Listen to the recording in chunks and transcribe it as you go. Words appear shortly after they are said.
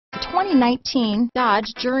2019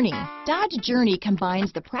 Dodge Journey. Dodge Journey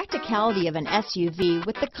combines the practicality of an SUV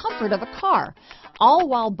with the comfort of a car, all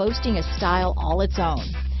while boasting a style all its own.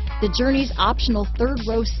 The Journey's optional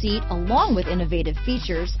third-row seat, along with innovative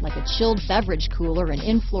features like a chilled beverage cooler and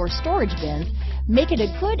in-floor storage bins, make it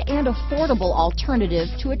a good and affordable alternative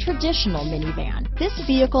to a traditional minivan. This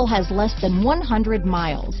vehicle has less than 100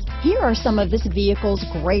 miles. Here are some of this vehicle's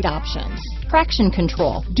great options: traction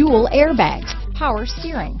control, dual airbags, power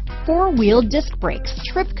steering, four-wheel disc brakes,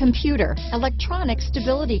 trip computer, electronic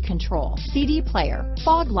stability control, CD player,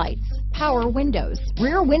 fog lights, power windows,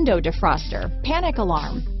 rear window defroster, panic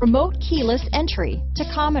alarm, remote keyless entry,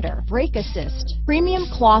 tachometer, brake assist, premium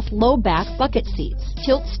cloth low back bucket seats,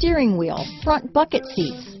 tilt steering wheel, front bucket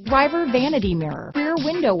seats, driver vanity mirror, rear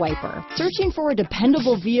window wiper. Searching for a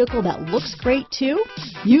dependable vehicle that looks great too?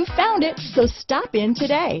 You found it, so stop in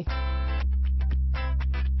today.